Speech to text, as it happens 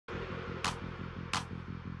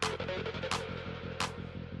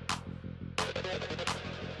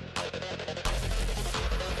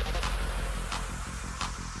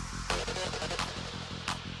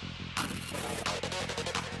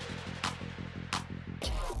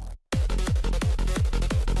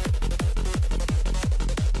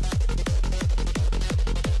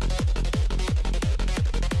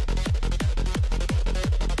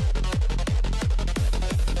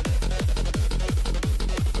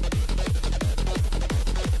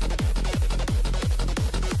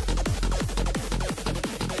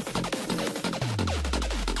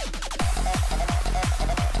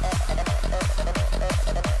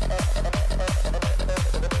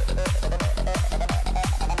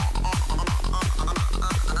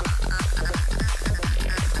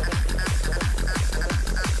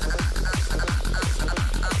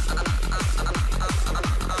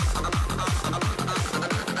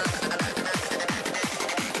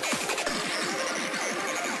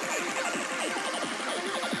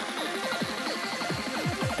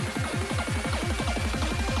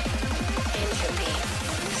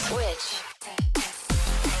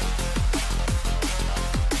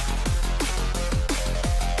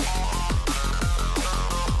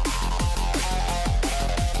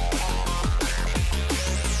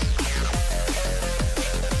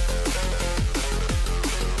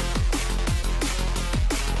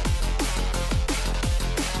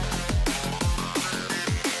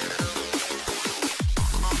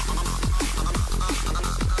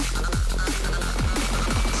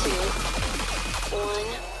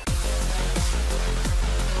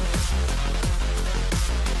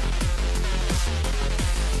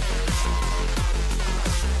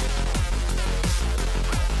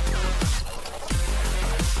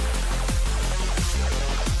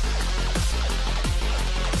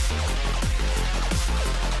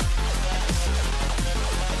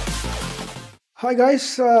Hi guys,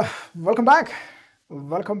 welcome back.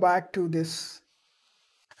 Welcome back to this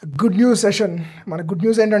good news session. మన good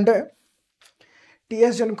news ఏంటంటే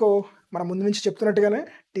TSGENCO మన ముందు నుంచి చెప్తున్నట్టుగానే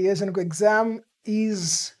TSGENCO exam is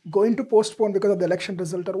going to postpone because of the election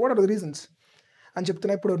result are what are the reasons అని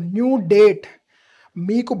చెప్తున్నా. ఇప్పుడు new date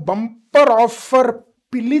మీకు bumper offer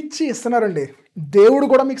పిలిచి ఇస్తున్నారండి. దేవుడు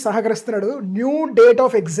కూడా మీకు సహకరిస్తున్నాడు. న్యూ డేట్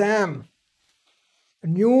ఆఫ్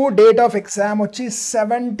ఎగ్జామ్ వచ్చి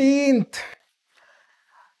 17th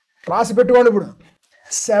రాసి పెట్టుకోండి. ఇప్పుడు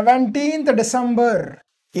 17th December.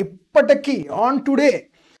 ఇప్పటికీ ఆన్ టుడే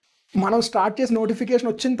మనం స్టార్ట్ చేసి నోటిఫికేషన్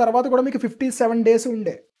వచ్చిన తర్వాత కూడా మీకు 57 days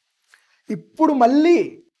ఉండే. ఇప్పుడు మళ్ళీ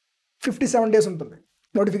 57 days ఉంటుంది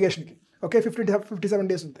నోటిఫికేషన్కి. ఓకే, 57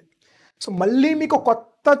 days ఉంటుంది. సో మళ్ళీ మీకు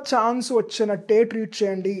కొత్త ఛాన్స్ వచ్చినట్టే ట్రీట్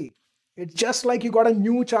చేయండి. It's just like you got a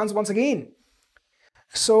new chance once again.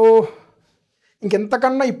 So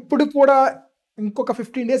ఇంకెంతకన్నా ఇప్పుడు కూడా ఇంకొక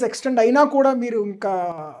 15 days ఎక్స్టెండ్ అయినా కూడా మీరు ఇంకా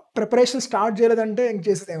ప్రిపరేషన్ స్టార్ట్ చేయలేదంటే ఇంక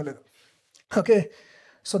చేసేది ఏం లేదు. Okay,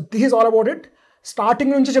 so this is all about it.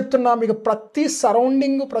 Starting నుంచి చెప్తున్నా, మీకు ప్రతి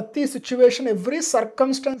సరౌండింగ్, ప్రతి situation, every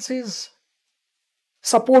circumstance is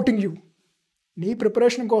supporting you. నీ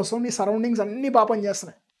ప్రిపరేషన్ కోసం నీ సరౌండింగ్స్ అన్నీ బాగా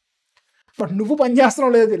పనిచేస్తున్నాయి, బట్ నువ్వు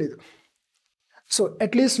పనిచేస్తున్నావు లేదో తెలియదు. So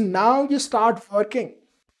at least now you start working,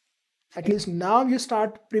 at least now you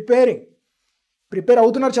start prepare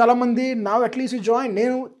అవుతున్నారు చాలామంది. నా అట్లీస్ట్ యూ జాయిన్.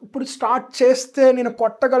 నేను ఇప్పుడు స్టార్ట్ చేస్తే నేను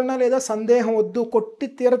కొట్టగలనా లేదా సందేహం వద్దు, కొట్టి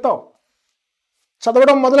తీరతావు.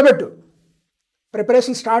 చదవడం మొదలుపెట్టు,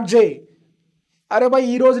 ప్రిపరేషన్ స్టార్ట్ చేయి. అరే బాయ్,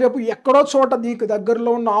 ఈరోజు రేపు ఎక్కడో చోట నీకు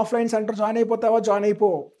దగ్గరలో ఉన్న ఆఫ్లైన్ సెంటర్ జాయిన్ అయిపోతావా, జాయిన్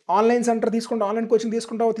అయిపో. ఆన్లైన్ సెంటర్ తీసుకుంటావు, ఆన్లైన్ కోచింగ్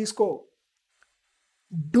తీసుకుంటావా, తీసుకో.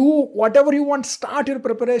 Do what ever you want, start your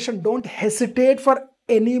preparation. Don't hesitate for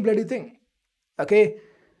any bloody thing. Okay,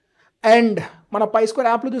 and మన PiSquare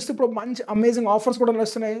యాప్లో చూస్తే ఇప్పుడు మంచి అమేజింగ్ ఆఫర్స్ కూడా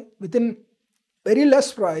నడుస్తున్నాయి. With in very less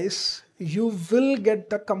price you will get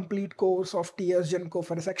the complete course of TSGENCO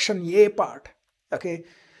for section A part. Okay,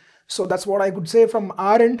 so that's what I could say from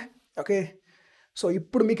are end. Okay, so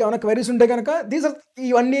ఇప్పుడు మీకు ఏమైనా queries ఉంటే కనుక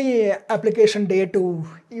ఇవన్నీ application date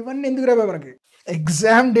ఇవన్నీ ఎందుకు రావే, మనకి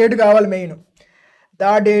ఎగ్జామ్ డేట్ కావాలి main.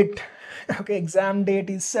 The date, okay, exam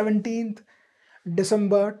date is 17th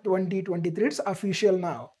December 2023. It's official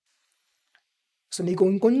నా. సో నీకు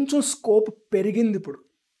ఇంకొంచెం స్కోప్ పెరిగింది.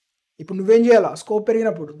 ఇప్పుడు నువ్వేం చేయాలా? స్కోప్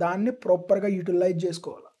పెరిగినప్పుడు దాన్ని ప్రాపర్గా యూటిలైజ్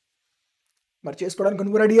చేసుకోవాలా. మరి చేసుకోవడానికి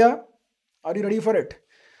నువ్వు రెడీయా? Are you ready for it?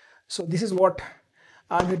 So this is what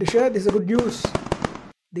I'm here to share. This is a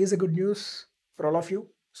good news for all of you.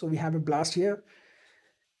 So we have a blast here.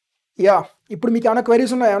 Yeah, ఇప్పుడు మీకు ఏమైనా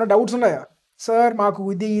క్వైరీస్ ఉన్నాయా, ఏమైనా డౌట్స్ ఉన్నాయా? Sir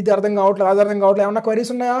మాకు ఇది అర్థం కావట్లేదు, అది అర్థం కావట్లేదు, ఏమైనా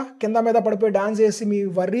క్వైరీస్ ఉన్నాయా? కింద మీద పడిపోయి డాన్స్ చేసి మీ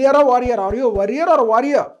వరియరా warrior, are you worrier are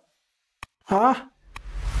warrior?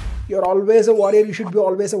 You're always a warrior. You should be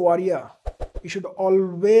always a warrior. You should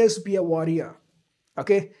always be a warrior.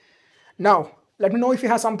 Okay, now let me know if you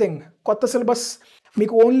have something. కొత్త syllabus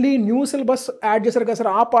మీకు only new syllabus add చేశారు కదా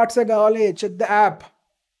sir, ఆ పార్ట్సే కావాలి. Check the app,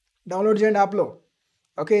 download చేయండి యాప్లో.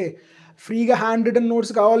 Okay, ఫ్రీగా hand return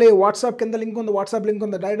notes కావాలి. వాట్సాప్ కింద లింక్ ఉంది, వాట్సాప్ లింక్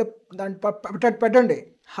ఉంది, డైరెక్ట్ దాన్ని పెట్టండి.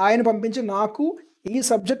 హాయ్ని పంపించి నాకు ఈ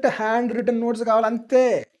సబ్జెక్ట్ హ్యాండ్ రిటన్ నోట్స్ కావాలి అంతే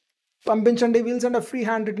పంపించండి. Wheel send free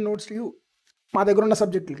hand return notes to you. మా దగ్గర ఉన్న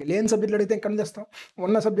సబ్జెక్టులకి, లేని సబ్జెక్టులు అడిగితే ఎక్కడ చేస్తాం?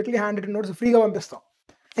 ఉన్న సబ్జెక్టులకి హ్యాండ్ రిటన్ నోట్స్ ఫ్రీగా పంపిస్తాం.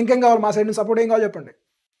 ఇంకేం కావాలి? మా సైడ్ నుంచి సపోర్ట్ ఏం కావాలి చెప్పండి.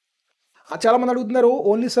 చాలామంది అడుగుతున్నారు,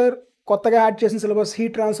 ఓన్లీ సార్ కొత్తగా యాడ్ చేసిన syllabus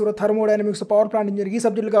heat transfer, thermodynamics, power plant engineering ఈ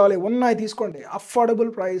సబ్జెక్టులు కావాలి. ఉన్నాయి, తీసుకోండి.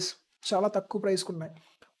 అఫోర్డబుల్ ప్రైస్, చాలా తక్కువ ప్రైస్కి ఉన్నాయి.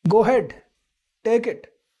 Go head, take it.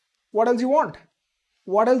 What else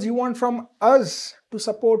you want from us to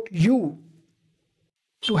support you,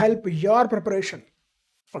 to help your preparation.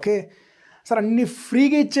 Okay sir, అన్ని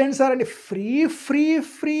ఫ్రీగా ఇచ్చేయండి సార్ అని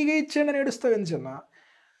ఫ్రీగా ఇచ్చేయండి అని ఏడుస్తావు ఏంటి చిన్న?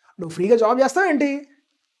 నువ్వు ఫ్రీగా జాబ్ చేస్తావు ఏంటి?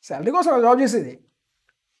 శాలరీ కోసం జాబ్ చేసేది.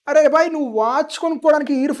 అరే బాయ్, నువ్వు వాచ్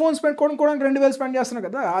కొనుక్కోవడానికి, ఇయర్ ఫోన్స్ కొనుక్కోవడానికి 2000 స్పెండ్ చేస్తున్నావు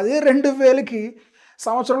కదా, అదే 2000కి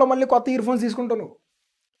సంవత్సరంలో మళ్ళీ కొత్త ఇయర్ ఫోన్స్ తీసుకుంటావు నువ్వు.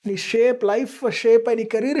 నీ లైఫ్ షేప్ అయ్యి, నీ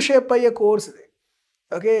కెరీర్ షేప్ అయ్యే కోర్స్ ఇది.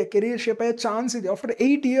 ఓకే, కెరీర్ షేప్ అయ్యే ఛాన్స్ ఇది. After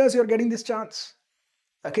 8 years you're getting this chance.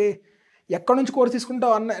 Okay, ఎక్కడి నుంచి కోర్స్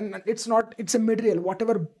తీసుకుంటావు అన్న, it's a material. What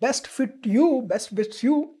ever best fits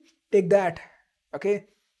you take that. Okay,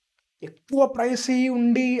 ఎక్కువ ప్రైస్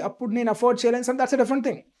ఉండి అప్పుడు నేను అఫోర్డ్ చేయలేను sir, that's a different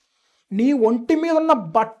thing. నీ ఒంటి మీద ఉన్న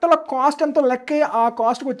బట్టల కాస్ట్ ఎంతో లెక్కే ఆ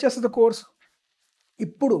కాస్ట్కి వచ్చేస్తుంది కోర్స్.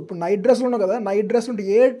 ఇప్పుడు నైట్ డ్రెస్లు ఉన్నావు కదా, నైట్ డ్రెస్లు ఉంటే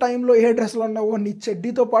ఏ టైంలో ఏ డ్రెస్లు ఉన్నావో నీ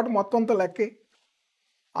చెడ్డీతో పాటు మొత్తం అంతా లెక్కే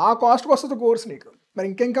ఆ కాస్ట్కి వస్తుంది కోర్స్ నీకు. మరి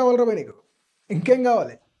ఇంకేం కావాలరా బాయ్ నీకు? ఇంకేం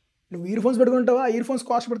కావాలి? నువ్వు ఇయర్ ఫోన్స్ పెట్టుకుంటావా? ఇయర్ ఫోన్స్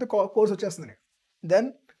కాస్ట్ పెడితే కోర్స్ వచ్చేస్తుంది నీకు. దెన్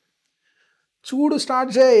చూడు,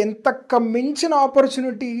 స్టార్ట్ చేయి. ఎంతకు మించిన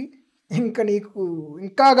ఆపర్చునిటీ ఇంకా నీకు,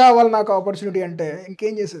 ఇంకా కావాలి నాకు ఆపర్చునిటీ అంటే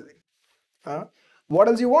ఇంకేం చేసేది? What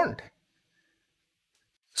else you want?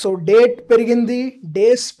 So date పెరిగింది,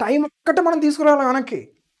 డేస్ టైం ఒక్కటే మనం తీసుకురావాలి వెనక్కి.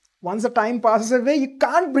 Once the time passes away you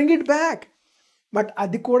can't bring it back. But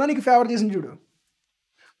అది కూడా నీకు ఫేవర్ చేసింది చూడు.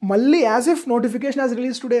 మళ్ళీ as if notification as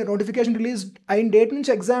release today, notification release అయిన డేట్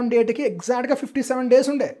నుంచి ఎగ్జామ్ డేట్కి ఎగ్జాక్ట్గా 57 days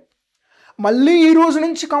ఉండే. మళ్ళీ ఈ రోజు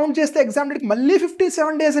నుంచి కౌంట్ చేస్తే ఎగ్జామ్ డేట్కి మళ్ళీ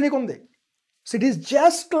 57 days అని ఉంది. So it is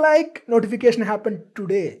just like notification happen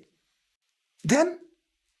today. Then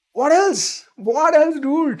what else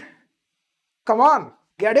Dude? Come on,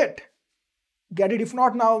 get it. If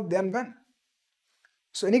not now, then when?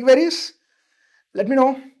 So any queries, let me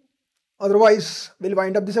know. Otherwise, we'll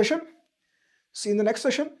wind up the session. See you in the next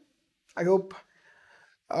session. I hope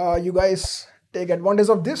you guys take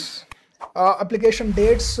advantage of this. Application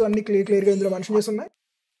dates and clear ga indulo mention chesi unnai.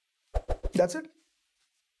 That's it.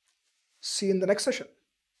 See you in the next session.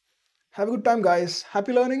 Have a good time, guys.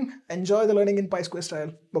 Happy learning. Enjoy the learning in PiSquare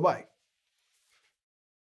style. Bye bye.